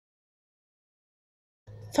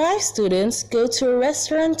5 students go to a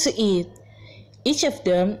restaurant to eat. Each of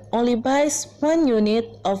them only buys 1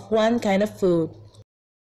 unit of one kind of food.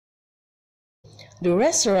 The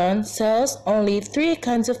restaurant sells only 3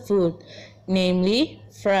 kinds of food, namely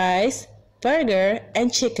fries, burger,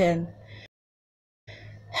 and chicken.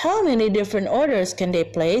 How many different orders can they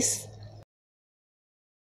place?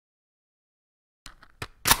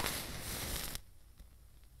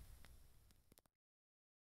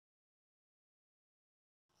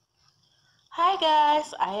 Hi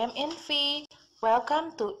guys, I am Infi.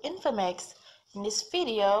 Welcome to Infomex. In this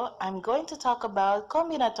video, I'm going to talk about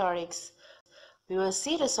combinatorics. We will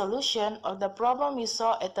see the solution of the problem you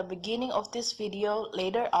saw at the beginning of this video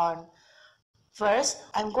later on. First,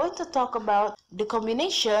 I'm going to talk about the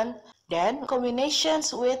combination, then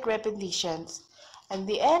combinations with repetitions. At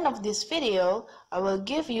the end of this video, I will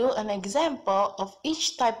give you an example of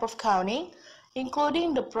each type of counting,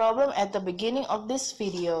 including the problem at the beginning of this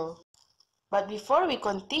video. But before we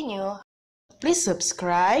continue, please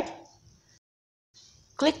subscribe,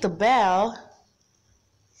 click the bell,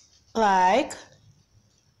 like,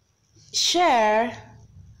 share,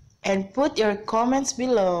 and put your comments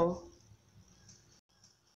below.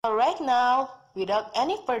 Alright now, without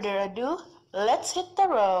any further ado, let's hit the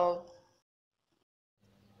road.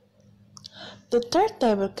 The third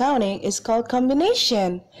type of counting is called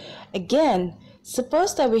combination. Again,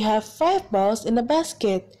 suppose that we have 5 balls in a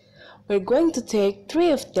basket. We're going to take 3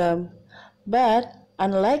 of them, but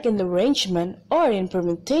unlike in the arrangement or in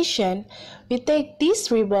permutation, we take these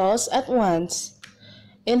 3 balls at once.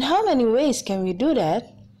 In how many ways can we do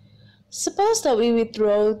that? Suppose that we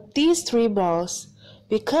withdraw these 3 balls.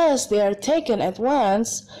 Because they are taken at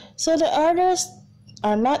once, so the orders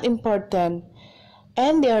are not important,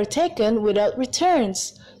 and they are taken without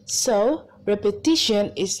returns, so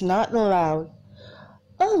repetition is not allowed.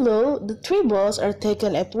 Although the 3 balls are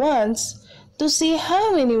taken at once, to see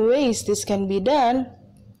how many ways this can be done,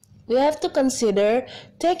 we have to consider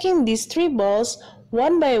taking these 3 balls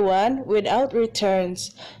one by one without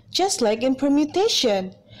returns, just like in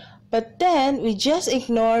permutation. But then we just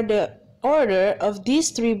ignore the order of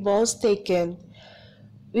these 3 balls taken.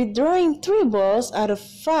 Withdrawing 3 balls out of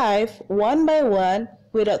 5 one by one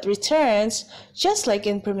without returns, just like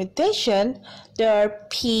in permutation, there are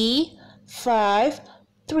 5,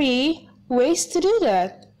 3 ways to do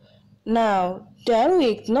that. Now, then we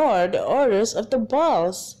ignore the orders of the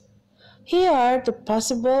balls. Here are the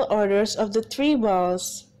possible orders of the 3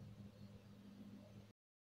 balls.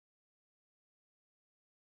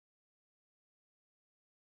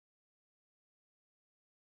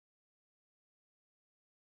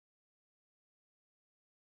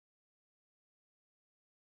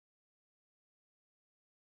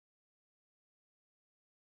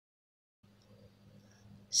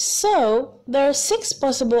 So, there are 6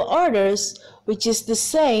 possible orders, which is the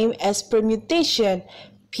same as permutation,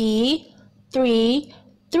 P, 3,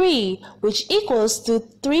 3, which equals to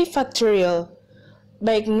 3 factorial.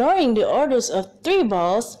 By ignoring the orders of 3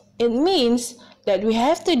 balls, it means that we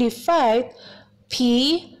have to divide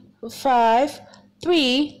P, 5,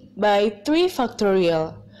 3 by 3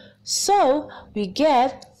 factorial. So, we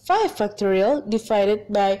get 5 factorial divided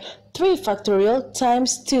by 3 factorial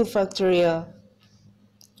times 2 factorial.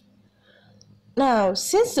 Now,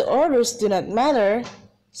 since the orders do not matter,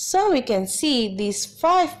 so we can see these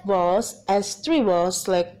 5 balls as 3 balls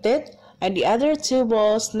selected and the other 2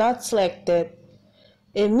 balls not selected.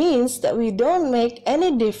 It means that we don't make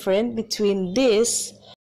any difference between this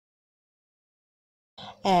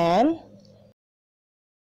and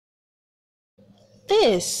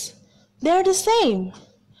this. They are the same,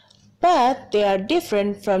 but they are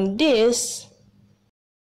different from this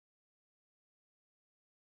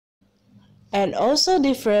and also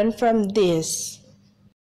different from this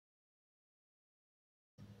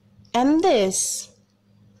and this.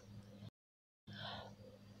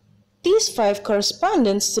 These 5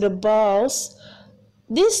 corresponds to the balls,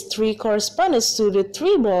 these 3 corresponds to the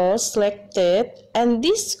 3 balls selected, and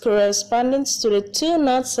this corresponds to the 2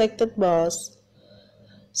 not selected balls.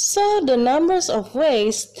 So the numbers of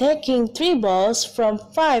ways taking 3 balls from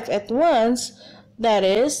 5 at once, that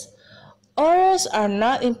is, orders are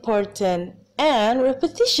not important and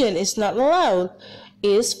repetition is not allowed,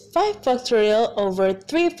 is 5 factorial over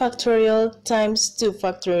 3 factorial times 2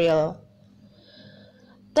 factorial.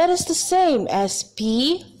 That is the same as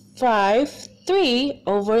P, 5, 3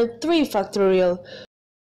 over 3 factorial,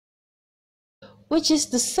 which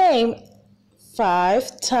is the same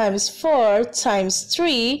 5 times 4 times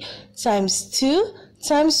 3 times 2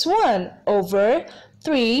 times 1 over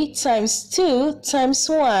 3 times 2 times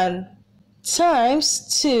 1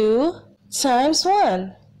 times 2 times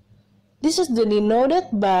 1. This is denoted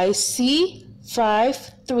by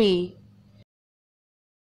C53.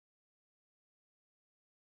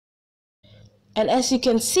 And as you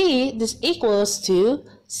can see, this equals to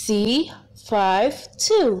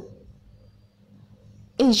C52.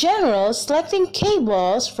 In general, selecting k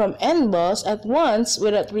balls from n balls at once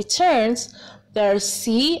without returns, there are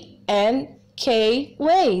c and k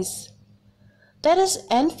ways. That is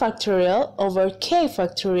n factorial over k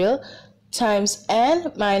factorial times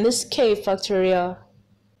n minus k factorial.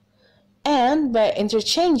 And by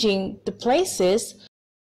interchanging the places,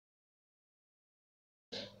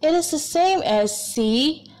 it is the same as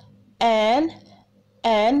c and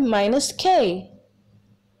n minus k.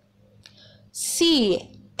 C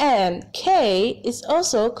and k is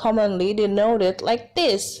also commonly denoted like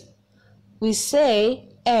this. We say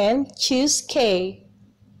n choose k.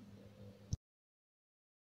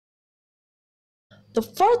 The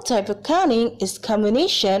fourth type of counting is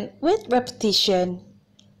combination with repetition.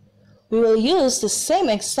 We will use the same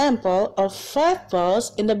example of 5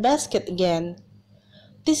 balls in the basket again.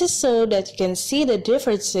 This is so that you can see the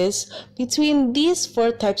differences between these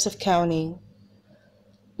 4 types of counting.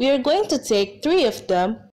 We are going to take 3 of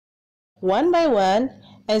them, one by one,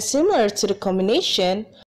 and similar to the combination,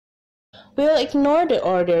 we will ignore the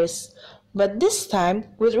orders, but this time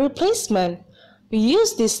with replacement. We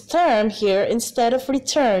use this term here instead of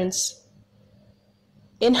returns.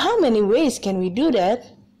 In how many ways can we do that?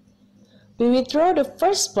 We withdraw the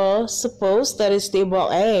first ball, suppose that is the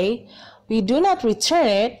ball A. We do not return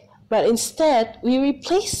it, but instead we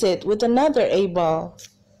replace it with another A ball.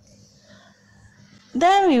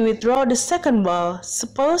 Then we withdraw the second ball,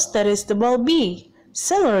 suppose that is the ball B.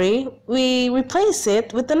 Similarly, we replace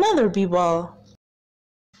it with another B ball.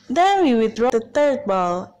 Then we withdraw the third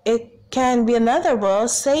ball. It can be another ball,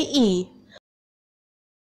 say E.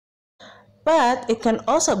 But it can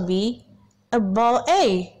also be a ball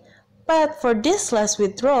A. But for this last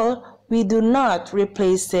withdrawal, we do not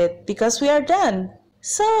replace it because we are done.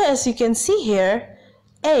 So as you can see here,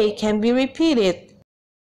 A can be repeated.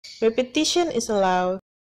 Repetition is allowed.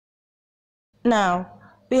 Now,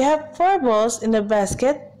 we have 4 balls in the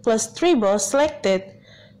basket plus 3 balls selected.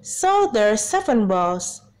 So there are 7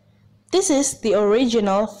 balls. This is the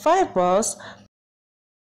original 5 balls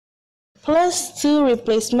plus 2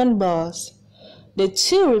 replacement balls. The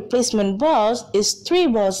 2 replacement balls is 3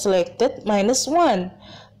 balls selected minus 1.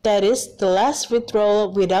 That is the last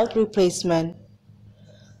withdrawal without replacement.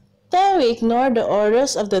 Then we ignore the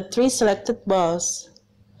orders of the 3 selected balls.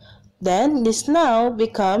 Then this now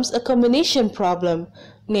becomes a combination problem,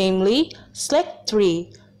 namely select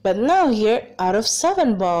 3, but now here out of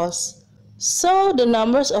 7 balls. So the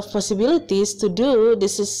numbers of possibilities to do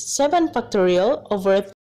this is 7 factorial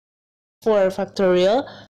over 4 factorial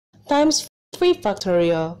times 3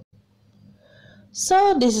 factorial.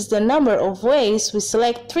 So this is the number of ways we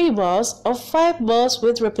select 3 balls or 5 balls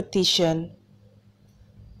with repetition.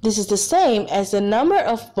 This is the same as the number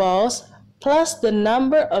of balls plus the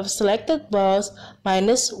number of selected balls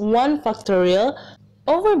minus 1 factorial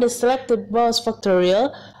over the selected balls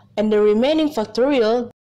factorial and the remaining factorial,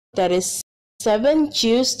 that is 7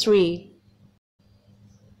 choose 3.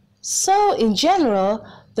 So in general,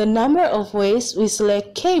 the number of ways we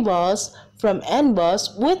select k balls from n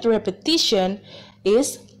balls with repetition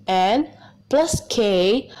is n plus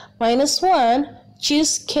k minus 1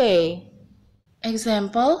 choose k.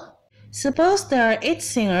 Example: suppose there are 8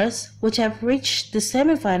 singers which have reached the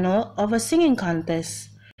semifinal of a singing contest.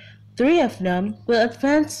 3 of them will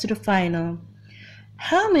advance to the final.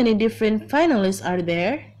 How many different finalists are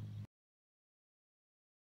there?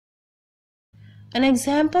 An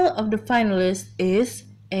example of the finalists is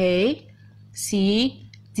A, C,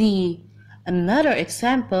 D. Another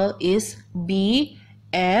example is B,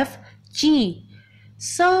 F, G.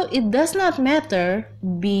 So it does not matter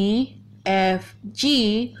B, F,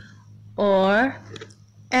 G or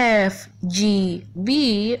F, G,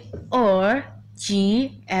 B or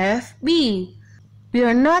G, F, B. We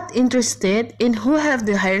are not interested in who have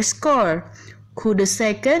the higher score, who the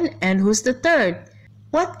second and who's the third.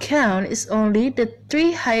 What count is only the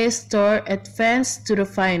 3 highest score advanced to the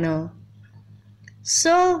final.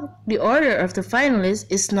 So the order of the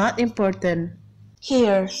finalists is not important.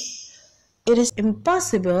 Here, it is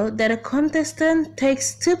impossible that a contestant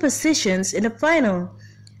takes 2 positions in the final.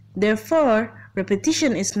 Therefore,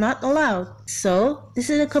 repetition is not allowed. So this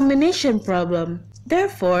is a combination problem.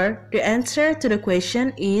 Therefore, the answer to the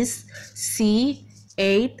question is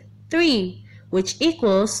C8, 3, which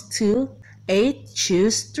equals to 8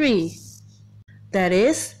 choose 3. That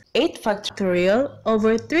is 8 factorial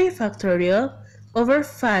over 3 factorial over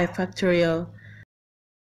 5 factorial.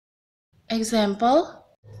 Example: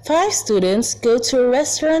 5 students go to a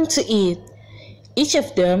restaurant to eat. Each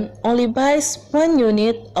of them only buys 1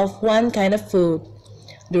 unit of one kind of food.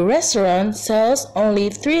 The restaurant sells only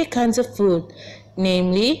 3 kinds of food,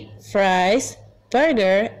 namely fries,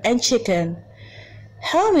 burger, and chicken.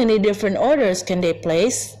 How many different orders can they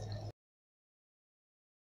place?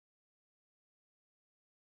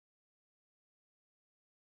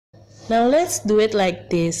 Now let's do it like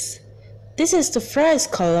this. This is the fries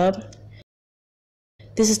column,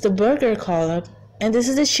 this is the burger column, and this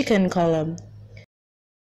is the chicken column.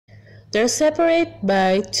 They're separated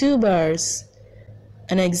by 2 bars.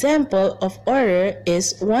 An example of order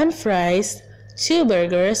is 1 fries, 2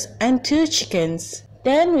 burgers, and 2 chickens.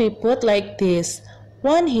 Then we put like this: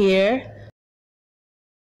 1 here,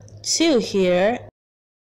 2 here,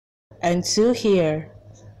 and 2 here.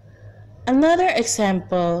 Another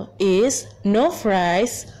example is no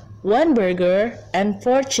fries, 1 burger, and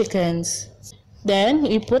 4 chickens. Then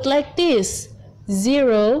we put like this: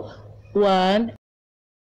 0, 1,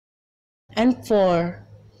 and 4.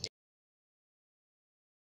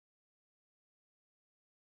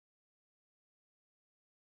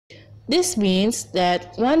 This means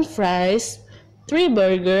that 1 fries, 3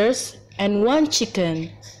 burgers, and 1 chicken.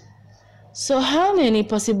 So how many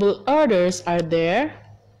possible orders are there?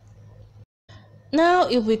 Now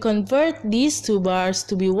if we convert these 2 bars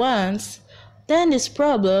to be ones, then this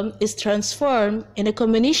problem is transformed in a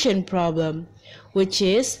combination problem, which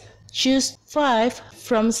is choose 5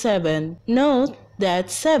 from 7. Note that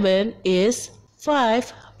 7 is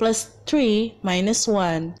 5 plus 3 minus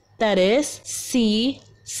 1. That is C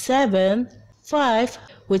 7, 5,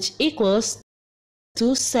 which equals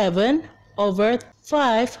to 7 over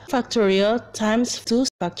 5 factorial times 2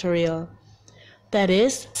 factorial. That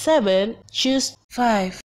is 7 choose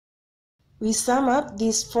 5. We sum up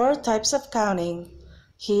these 4 types of counting.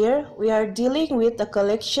 Here we are dealing with a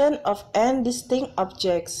collection of n distinct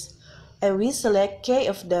objects, and we select k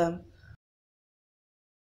of them.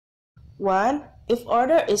 1. If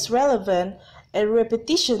order is relevant and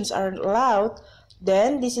repetitions are allowed,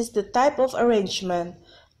 then this is the type of arrangement.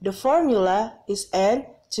 The formula is n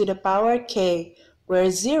to the power k, where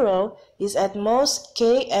 0 is at most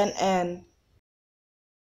k and n.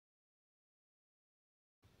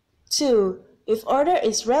 2. If order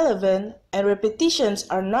is relevant and repetitions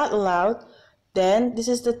are not allowed, then this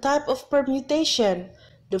is the type of permutation.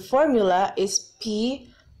 The formula is p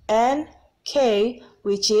n k,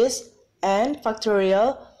 which is n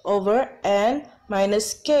factorial over n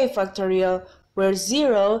minus k factorial, where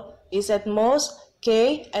 0 is at most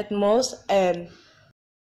k at most n.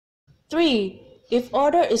 3. If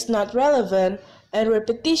order is not relevant and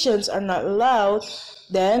repetitions are not allowed,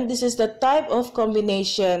 then this is the type of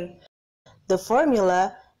combination. The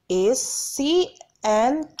formula is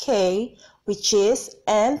Cnk, which is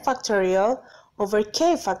n factorial over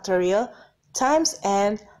k factorial times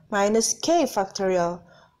n minus k factorial,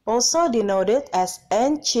 also denoted as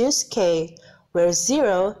n choose k, where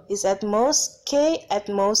 0 is at most k at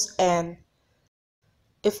most n.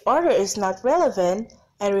 If order is not relevant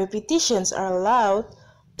and repetitions are allowed,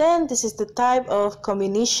 then this is the type of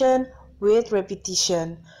combination with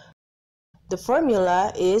repetition. The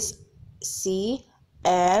formula is C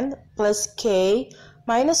n plus k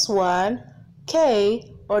minus 1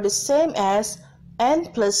 k, or the same as n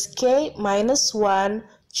plus k minus 1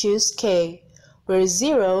 choose k, where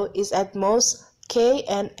 0 is at most k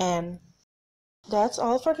and n. That's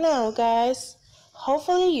all for now, guys.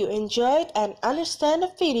 Hopefully you enjoyed and understand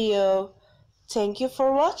the video. Thank you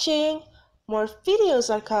for watching. More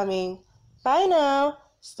videos are coming. Bye now.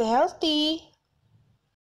 Stay healthy.